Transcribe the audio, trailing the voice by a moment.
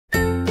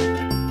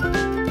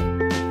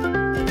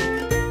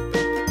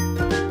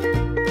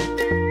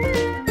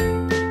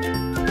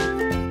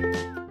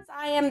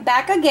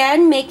back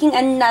again making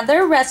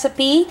another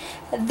recipe.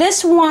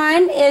 This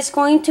one is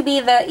going to be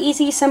the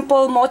easy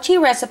simple mochi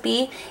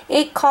recipe.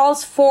 It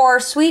calls for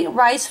sweet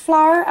rice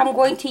flour. I'm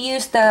going to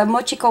use the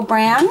Mochiko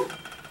brand.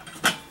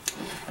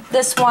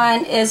 This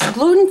one is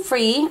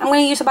gluten-free. I'm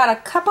going to use about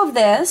a cup of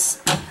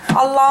this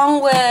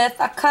along with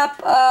a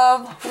cup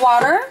of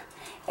water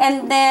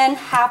and then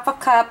half a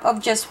cup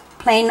of just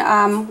plain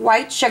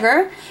white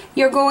sugar.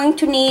 You're going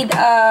to need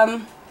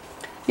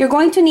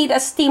a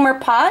steamer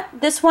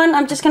pot. This one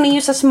I'm just going to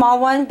use a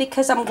small one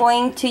because I'm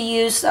going to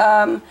use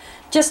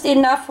just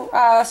enough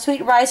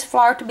sweet rice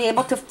flour to be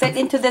able to fit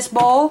into this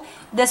bowl.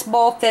 This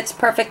bowl fits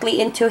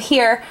perfectly into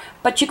here,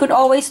 but you could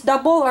always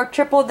double or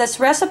triple this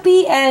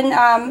recipe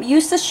and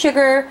use the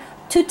sugar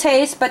to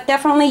taste, but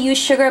definitely use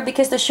sugar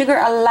because the sugar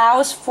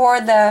allows for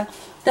the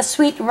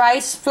sweet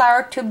rice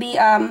flour to be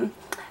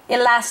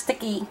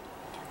elasticy.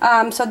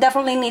 So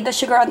definitely need the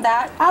sugar on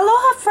that.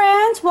 Aloha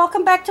friends,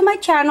 welcome back to my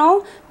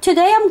channel.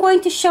 Today I'm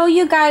going to show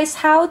you guys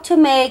how to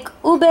make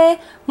ube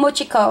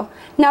mochiko.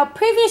 Now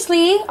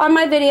previously on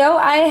my video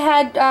I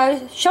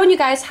had shown you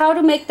guys how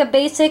to make the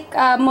basic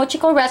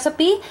mochiko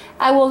recipe.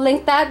 I will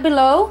link that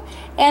below.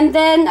 And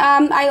then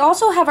I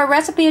also have a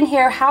recipe in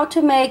here how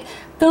to make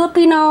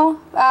Filipino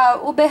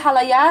ube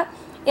halaya.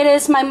 It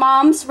is my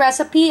mom's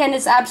recipe and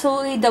it's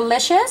absolutely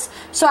delicious.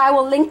 So I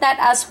will link that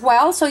as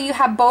well. So you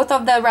have both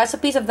of the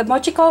recipes of the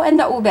mochiko and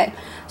the ube.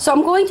 So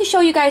I'm going to show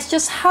you guys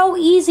just how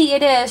easy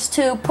it is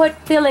to put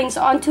fillings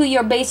onto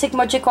your basic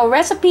mochiko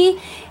recipe.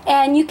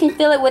 And you can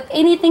fill it with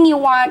anything you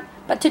want.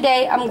 But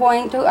today I'm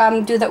going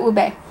to do the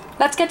ube.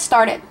 Let's get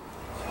started.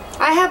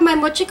 I have my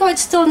mochiko.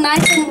 It's still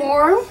nice and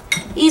warm.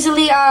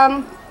 Easily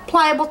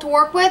pliable to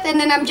work with. And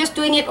then I'm just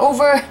doing it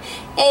over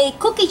a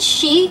cookie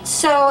sheet.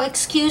 So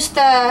excuse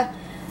the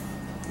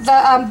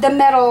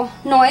metal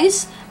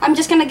noise. I'm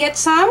just gonna get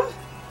some,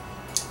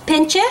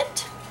 pinch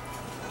it,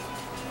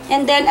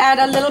 and then add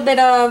a little bit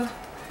of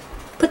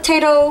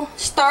potato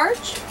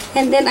starch,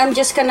 and then I'm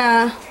just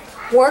gonna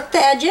work the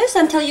edges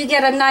until you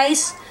get a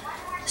nice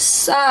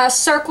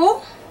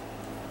circle.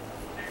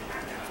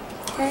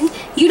 Okay.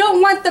 You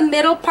don't want the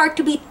middle part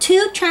to be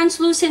too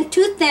translucent,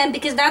 too thin,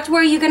 because that's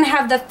where you're gonna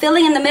have the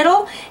filling in the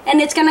middle, and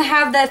it's gonna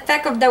have the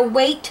effect of the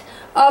weight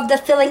of the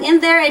filling in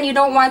there, and you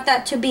don't want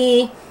that to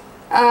be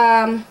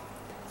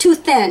too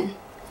thin.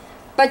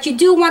 But you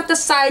do want the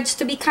sides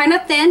to be kind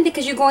of thin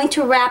because you're going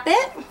to wrap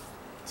it.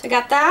 So I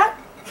got that.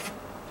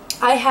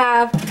 I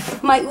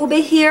have my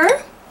ube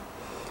here.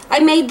 I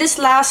made this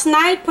last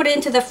night, put it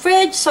into the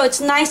fridge so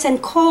it's nice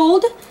and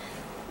cold.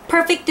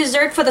 Perfect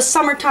dessert for the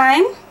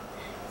summertime.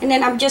 And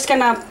then I'm just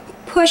gonna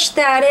push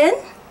that in,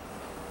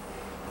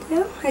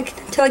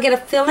 until I get a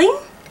filling.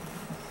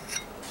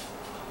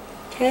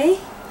 Okay.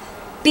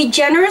 Be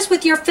generous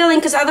with your filling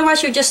because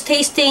otherwise you're just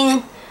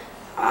tasting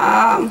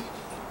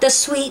the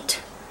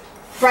sweet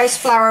rice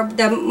flour,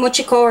 the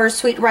mochiko or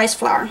sweet rice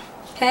flour.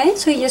 Okay,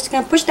 so you're just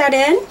gonna push that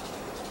in.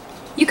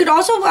 You could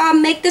also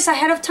make this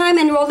ahead of time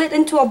and roll it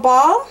into a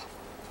ball.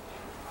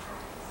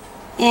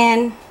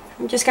 And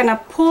I'm just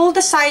gonna pull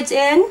the sides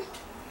in,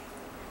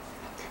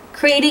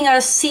 creating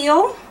a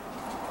seal.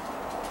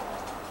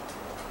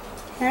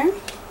 Okay.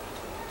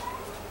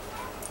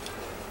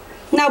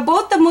 Now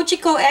both the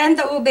mochiko and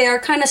the ube are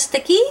kind of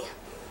sticky,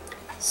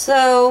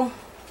 so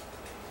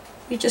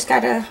you just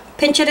gotta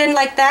pinch it in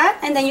like that,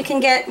 and then you can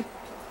get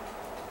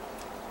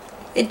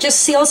it, just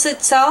seals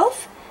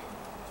itself.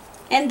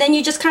 And then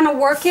you just kind of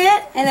work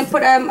it and then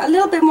put a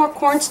little bit more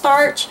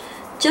cornstarch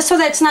just so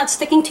that it's not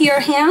sticking to your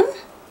hand.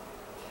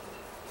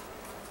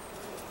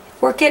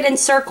 Work it in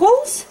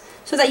circles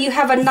so that you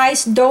have a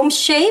nice dome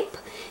shape,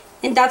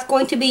 and that's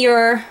going to be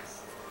your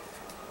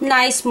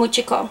nice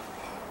mochiko.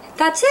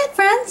 That's it,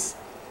 friends.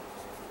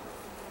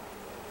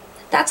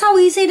 That's how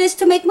easy it is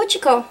to make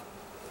mochiko.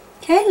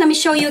 Okay, let me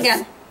show you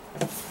again.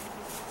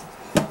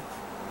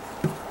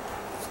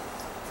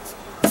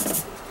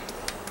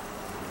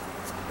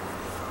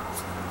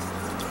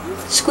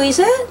 Squeeze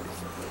it.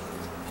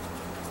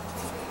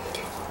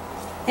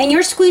 And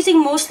you're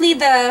squeezing mostly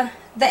the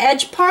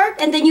edge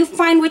part, and then you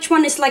find which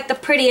one is like the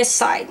prettiest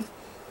side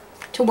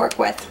to work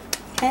with.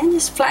 Okay,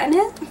 just flatten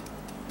it.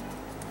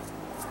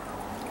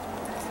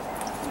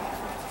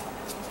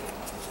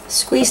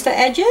 Squeeze the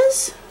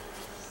edges.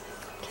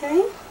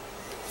 Okay.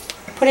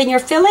 Put in your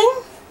filling.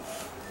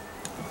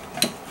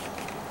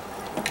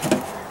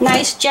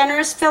 Nice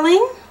generous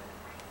filling.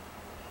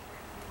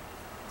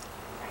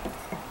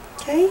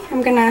 Okay,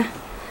 I'm gonna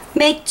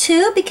make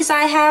two because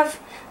I have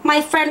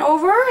my friend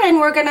over and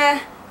we're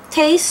gonna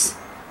taste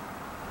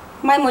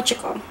my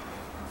mochiko.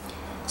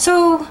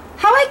 So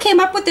how I came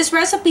up with this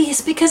recipe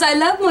is because I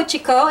love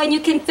mochiko and you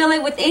can fill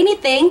it with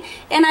anything,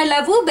 and I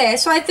love ube,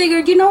 so I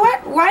figured, you know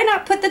what, why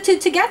not put the two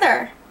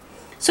together?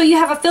 So you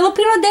have a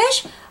Filipino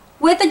dish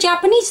with a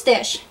Japanese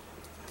dish.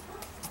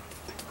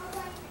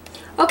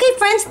 Okay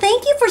friends,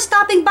 thank you for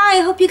stopping by.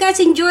 I hope you guys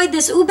enjoyed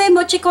this ube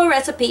mochiko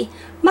recipe.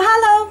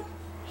 Mahalo!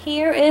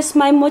 Here is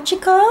my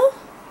mochiko.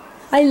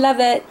 I love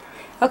it.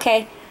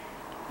 Okay,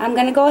 I'm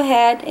gonna go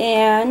ahead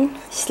and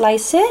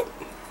slice it.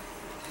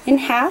 in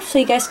half so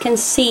you guys can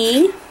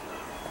see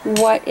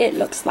what it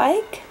looks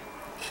like.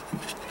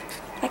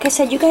 Like I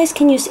said, you guys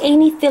can use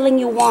any filling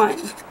you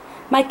want.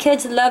 My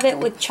kids love it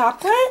with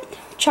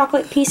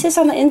chocolate pieces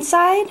on the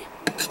inside.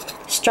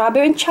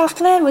 Strawberry and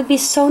chocolate would be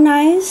so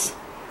nice.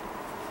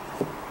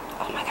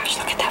 Oh my gosh,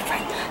 look at that,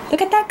 friend.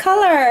 Look at that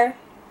color.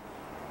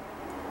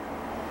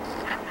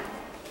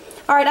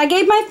 Alright, I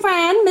gave my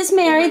friend, Miss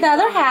Mary, the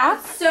other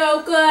half.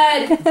 So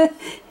good.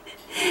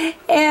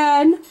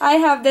 And I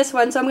have this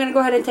one, so I'm going to go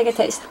ahead and take a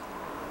taste.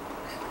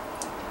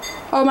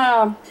 Oh my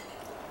god.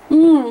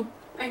 Mmm.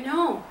 I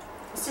know.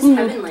 This is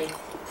heavenly.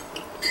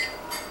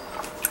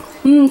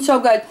 Mmm, so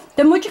good.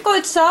 The mochiko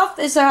itself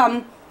is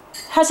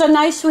has a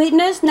nice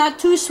sweetness, not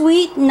too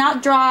sweet,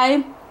 not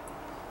dry,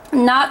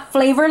 not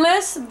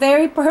flavorless,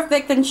 very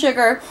perfect in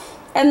sugar,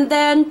 and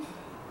then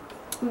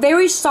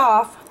very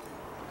soft.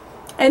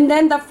 And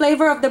then the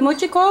flavor of the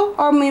mochiko,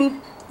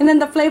 and then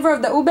the flavor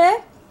of the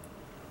ube,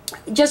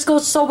 just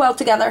goes so well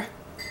together.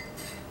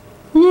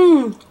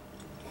 Mmm.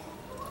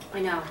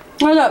 I know.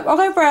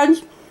 Okay,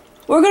 friends,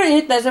 we're gonna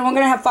eat this and we're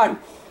gonna have fun.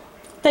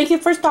 Thank you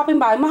for stopping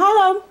by.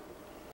 Mahalo.